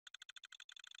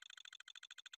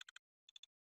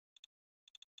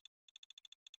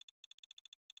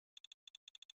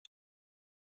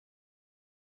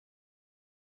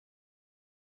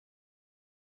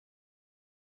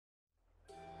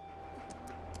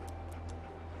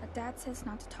Dad says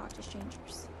not to talk to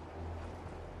strangers.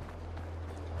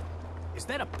 Is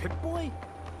that a Pip-Boy?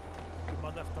 Put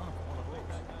my left arm for one of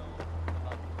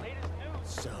those. Latest news.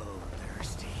 So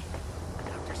thirsty.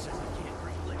 Doctor says I can't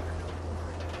drink liquor no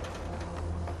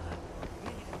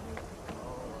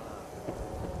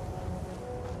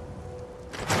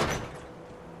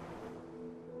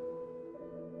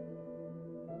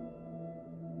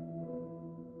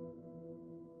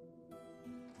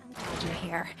I'm glad you're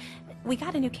here. We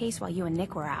got a new case while you and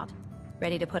Nick were out.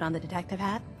 Ready to put on the detective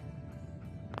hat?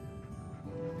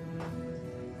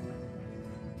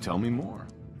 Tell me more.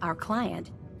 Our client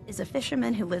is a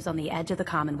fisherman who lives on the edge of the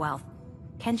Commonwealth.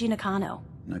 Kenji Nakano.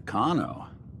 Nakano?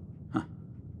 Huh.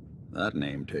 That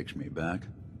name takes me back.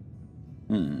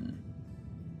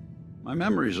 My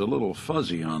memory's a little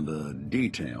fuzzy on the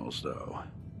details, though.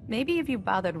 Maybe if you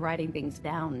bothered writing things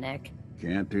down, Nick.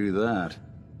 Can't do that.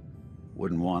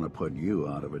 Wouldn't want to put you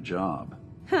out of a job.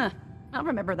 Huh. I'll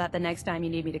remember that the next time you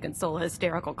need me to console a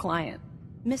hysterical client.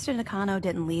 Mr. Nakano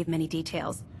didn't leave many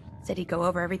details. Said he'd go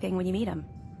over everything when you meet him.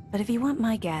 But if you want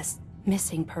my guess,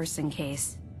 missing person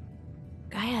case.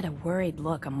 Guy had a worried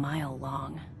look a mile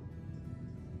long.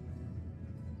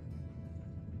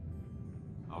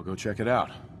 I'll go check it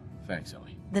out. Thanks,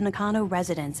 Ellie. The Nakano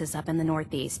residence is up in the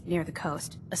northeast, near the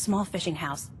coast. A small fishing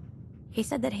house. He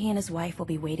said that he and his wife will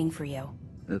be waiting for you.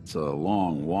 It's a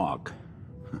long walk.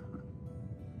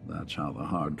 That's how the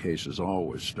hard cases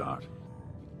always start.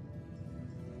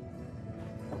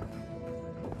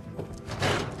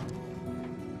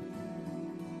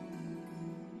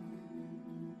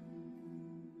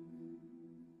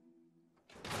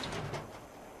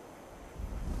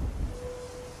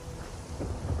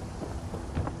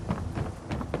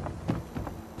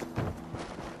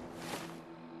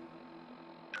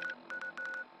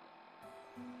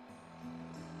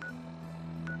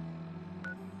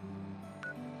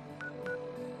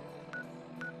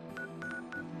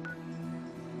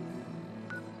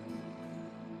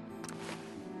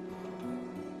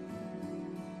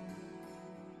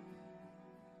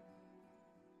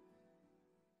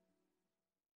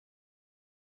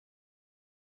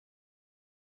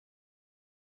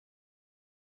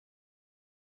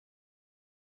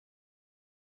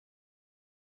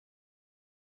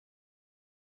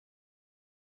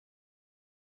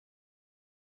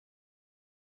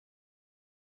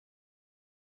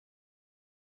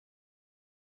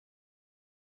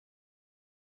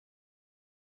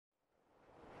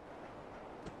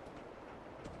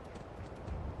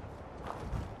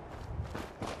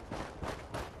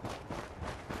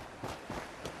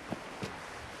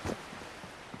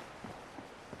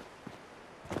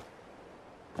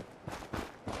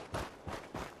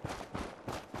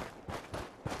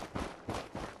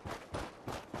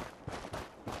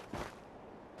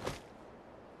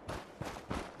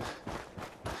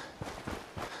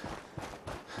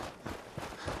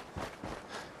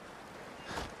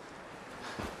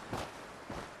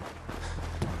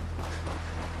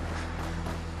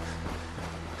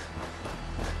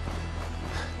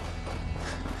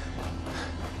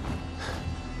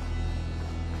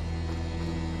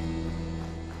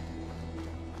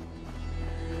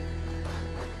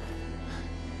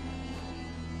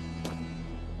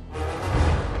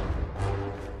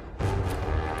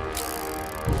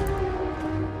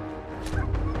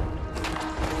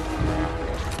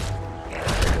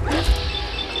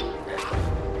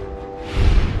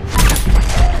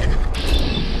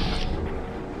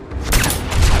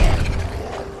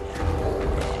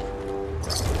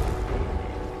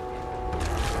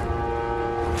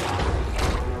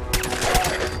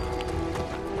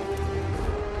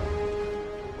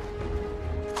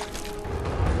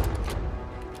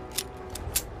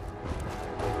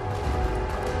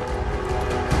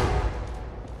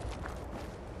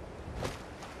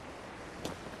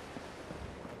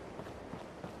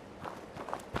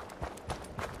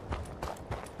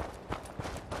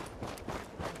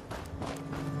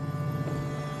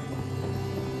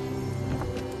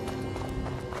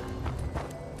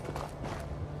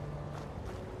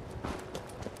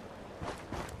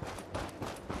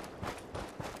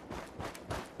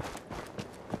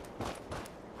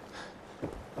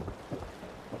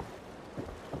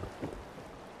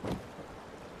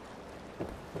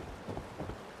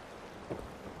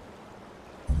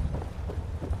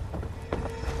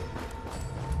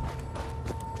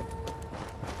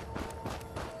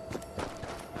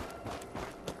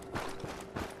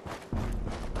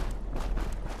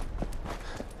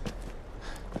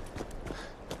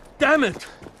 Damn it!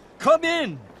 Come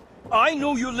in! I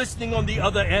know you're listening on the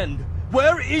other end.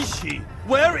 Where is she?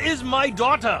 Where is my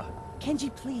daughter?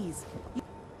 Kenji, please.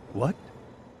 What?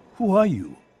 Who are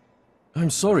you? I'm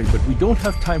sorry, but we don't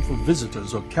have time for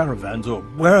visitors or caravans or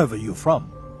wherever you're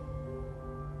from.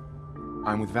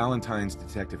 I'm with Valentine's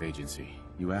detective agency.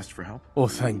 You asked for help? Oh,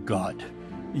 thank God.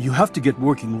 You have to get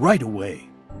working right away.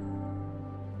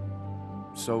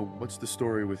 So, what's the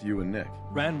story with you and Nick?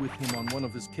 Ran with him on one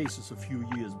of his cases a few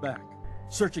years back,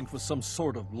 searching for some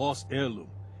sort of lost heirloom.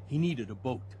 He needed a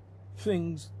boat.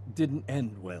 Things didn't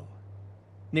end well.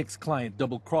 Nick's client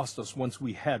double-crossed us once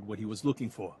we had what he was looking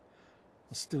for.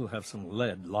 I still have some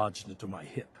lead lodged into my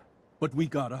hip. But we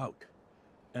got out.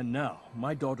 And now,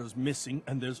 my daughter's missing,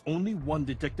 and there's only one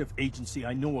detective agency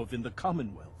I know of in the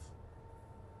Commonwealth.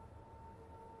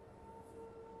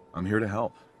 I'm here to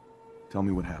help. Tell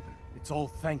me what happened. It's all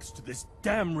thanks to this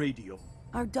damn radio.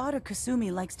 Our daughter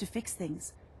Kasumi likes to fix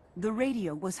things. The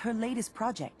radio was her latest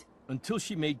project. Until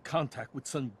she made contact with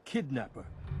some kidnapper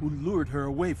who lured her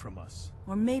away from us.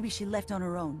 Or maybe she left on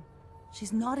her own.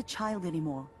 She's not a child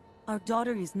anymore. Our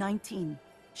daughter is 19.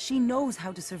 She knows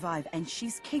how to survive, and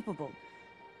she's capable.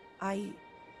 I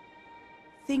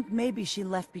think maybe she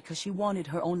left because she wanted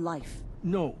her own life.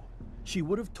 No, she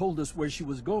would have told us where she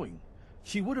was going.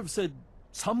 She would have said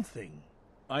something.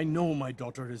 I know my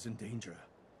daughter is in danger.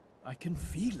 I can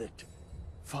feel it.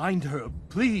 Find her,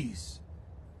 please.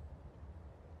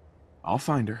 I'll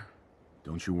find her.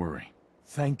 Don't you worry.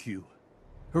 Thank you.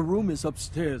 Her room is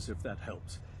upstairs if that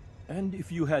helps. And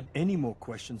if you had any more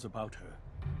questions about her,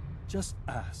 just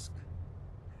ask.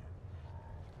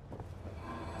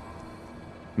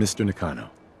 Mr. Nakano,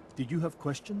 Did you have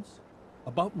questions?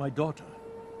 About my daughter?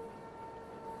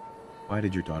 why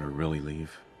did your daughter really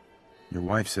leave? Your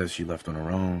wife says she left on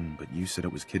her own, but you said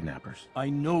it was kidnappers. I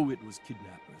know it was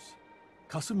kidnappers.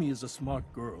 Kasumi is a smart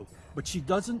girl, but she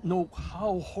doesn't know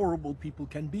how horrible people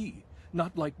can be.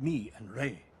 Not like me and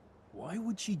Ray. Why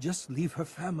would she just leave her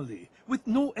family with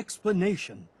no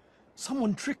explanation?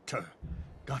 Someone tricked her.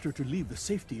 Got her to leave the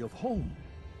safety of home.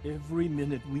 Every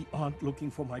minute we aren't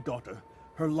looking for my daughter,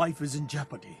 her life is in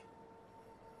jeopardy.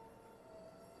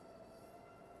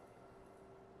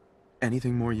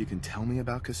 Anything more you can tell me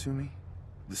about Kasumi?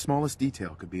 The smallest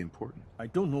detail could be important. I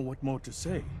don't know what more to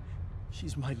say.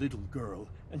 She's my little girl,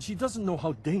 and she doesn't know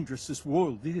how dangerous this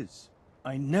world is.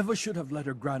 I never should have let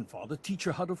her grandfather teach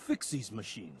her how to fix these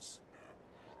machines.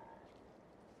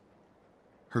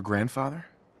 Her grandfather?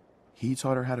 He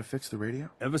taught her how to fix the radio?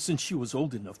 Ever since she was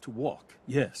old enough to walk,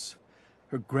 yes.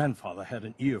 Her grandfather had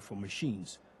an ear for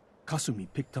machines. Kasumi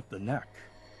picked up the knack.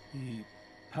 He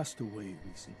passed away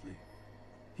recently.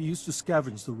 He used to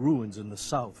scavenge the ruins in the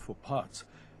south for parts.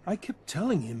 I kept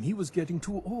telling him he was getting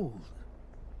too old.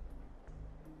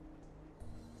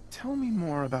 Tell me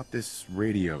more about this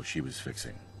radio she was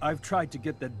fixing. I've tried to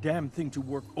get that damn thing to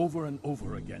work over and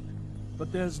over again,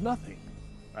 but there's nothing.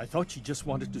 I thought she just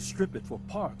wanted to strip it for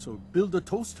parts or build a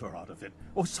toaster out of it,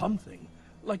 or something,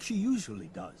 like she usually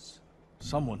does.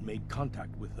 Someone made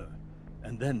contact with her,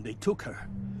 and then they took her.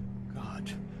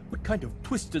 God, what kind of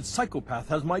twisted psychopath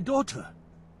has my daughter?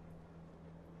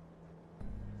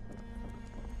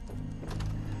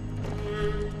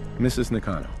 Mrs.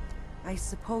 Nakano, I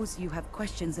suppose you have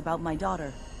questions about my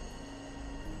daughter.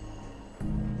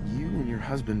 you and your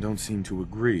husband don't seem to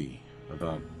agree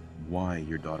about why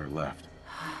your daughter left.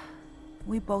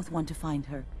 We both want to find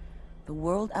her. The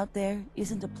world out there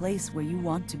isn't a place where you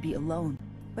want to be alone.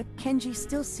 But Kenji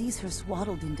still sees her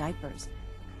swaddled in diapers.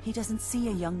 He doesn't see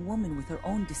a young woman with her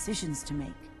own decisions to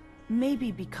make.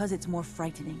 Maybe because it's more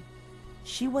frightening.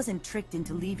 She wasn't tricked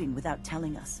into leaving without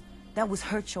telling us. That was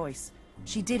her choice.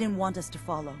 She didn't want us to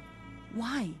follow.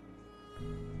 Why?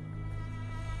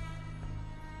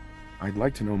 I'd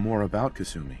like to know more about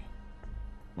Kasumi.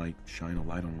 Might shine a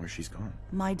light on where she's gone.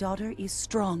 My daughter is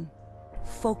strong,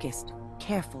 focused,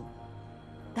 careful.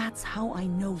 That's how I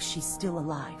know she's still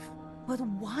alive. But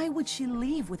why would she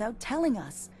leave without telling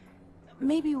us?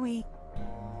 Maybe we...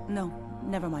 No,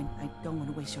 never mind. I don't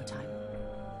want to waste your time.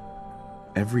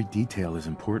 Every detail is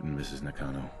important, Mrs.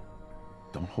 Nakano.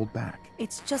 Don't hold back.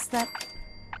 It's just that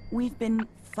we've been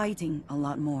fighting a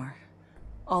lot more.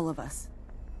 All of us.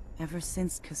 Ever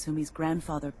since Kasumi's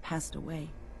grandfather passed away.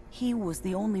 He was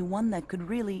the only one that could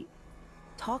really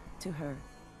talk to her.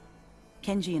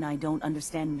 Kenji and I don't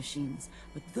understand machines,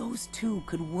 but those two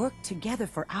could work together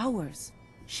for hours.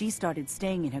 She started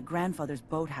staying in her grandfather's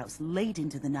boathouse late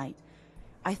into the night.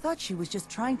 I thought she was just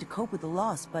trying to cope with the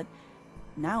loss, but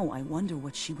now I wonder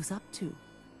what she was up to.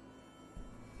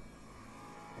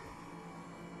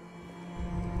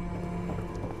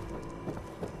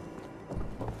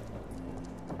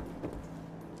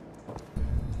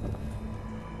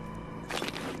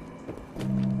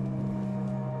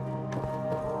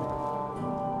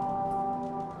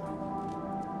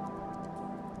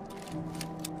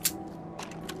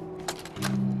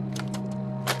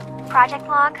 Project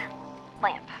log,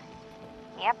 lamp.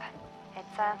 Yep,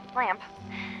 it's a lamp.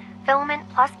 Filament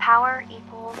plus power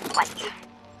equals light.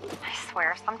 I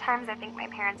swear, sometimes I think my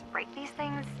parents break these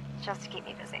things just to keep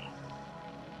me busy.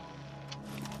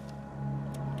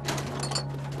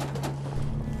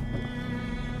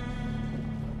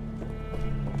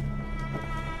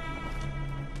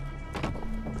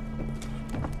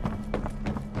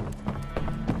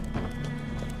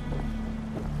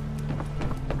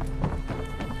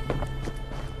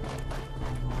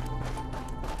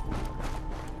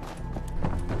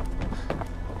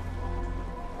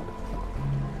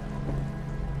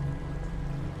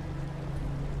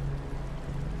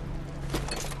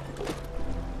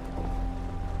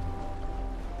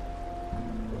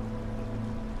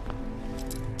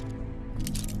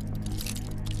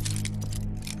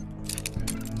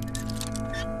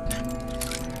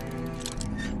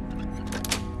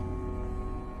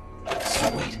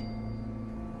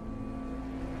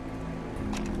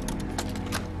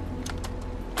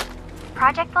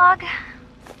 Project log?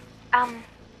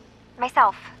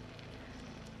 Myself.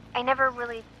 I never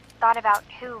really thought about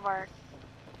who or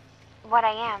what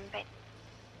I am, but...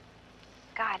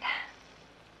 God.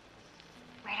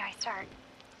 Where do I start?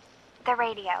 The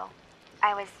radio.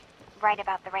 I was right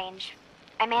about the range.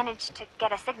 I managed to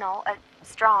get a signal, a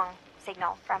strong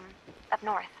signal, from up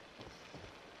north.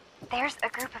 There's a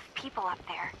group of people up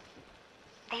there.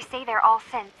 They say they're all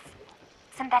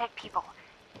synthetic people,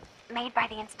 made by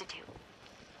the Institute.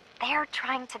 They're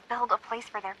trying to build a place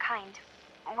for their kind,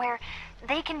 where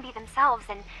they can be themselves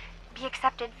and be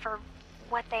accepted for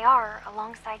what they are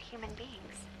alongside human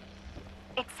beings.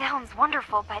 It sounds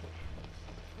wonderful, but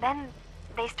then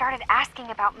they started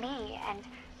asking about me, and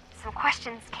some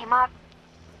questions came up.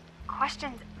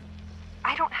 Questions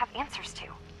I don't have answers to.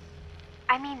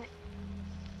 I mean,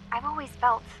 I've always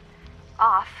felt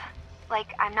off,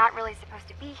 like I'm not really supposed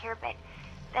to be here, but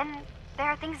then there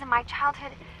are things in my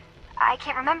childhood I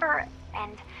can't remember,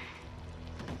 and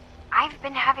I've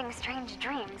been having strange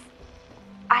dreams.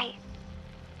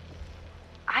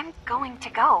 I'm going to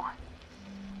go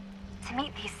to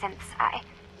meet these synths.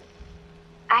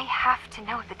 I have to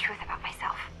know the truth about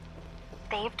myself.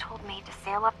 They've told me to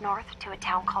sail up north to a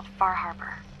town called Far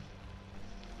Harbor.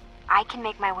 I can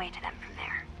make my way to them from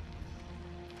there.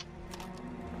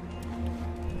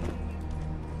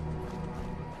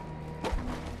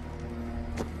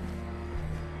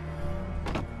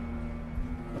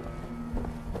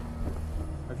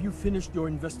 Have you finished your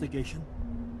investigation?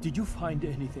 Did you find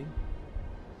anything?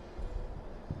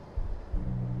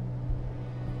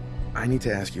 I need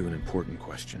to ask you an important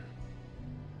question.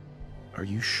 Are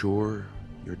you sure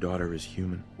your daughter is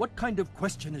human? What kind of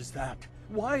question is that?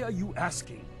 Why are you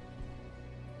asking?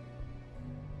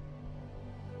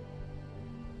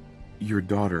 Your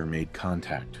daughter made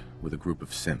contact with a group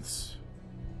of synths.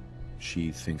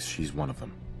 She thinks she's one of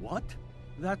them. What?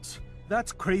 That's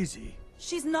crazy.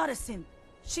 She's not a synth.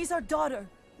 She's our daughter.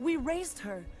 We raised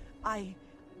her. I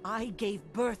gave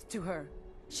birth to her.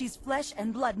 She's flesh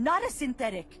and blood, not a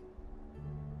synthetic.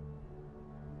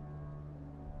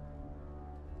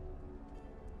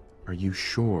 Are you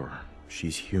sure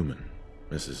she's human,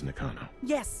 Mrs. Nakano?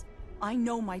 Yes, I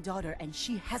know my daughter, and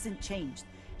she hasn't changed.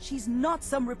 She's not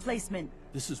some replacement.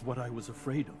 This is what I was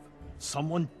afraid of.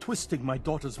 Someone twisting my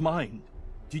daughter's mind.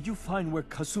 Did you find where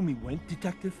Kasumi went,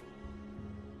 Detective?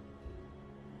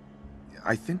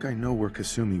 I think I know where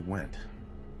Kasumi went.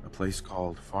 A place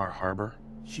called Far Harbor.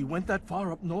 She went that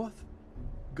far up north?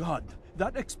 God,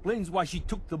 that explains why she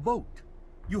took the boat.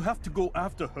 You have to go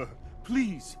after her.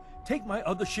 Please, take my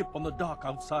other ship on the dock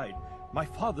outside. My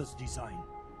father's design.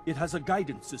 It has a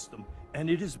guidance system, and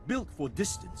it is built for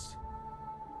distance.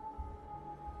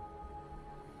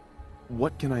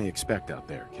 What can I expect out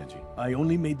there, Kenji? I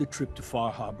only made the trip to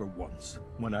Far Harbor once,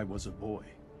 when I was a boy.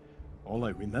 All I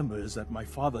remember is that my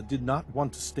father did not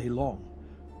want to stay long.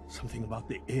 Something about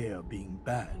the air being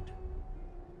bad.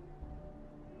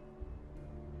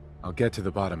 I'll get to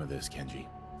the bottom of this, Kenji.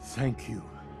 Thank you.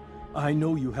 I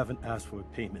know you haven't asked for a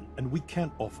payment, and we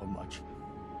can't offer much.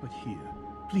 But here,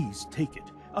 please take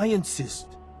it. I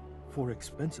insist. For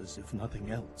expenses, if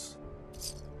nothing else.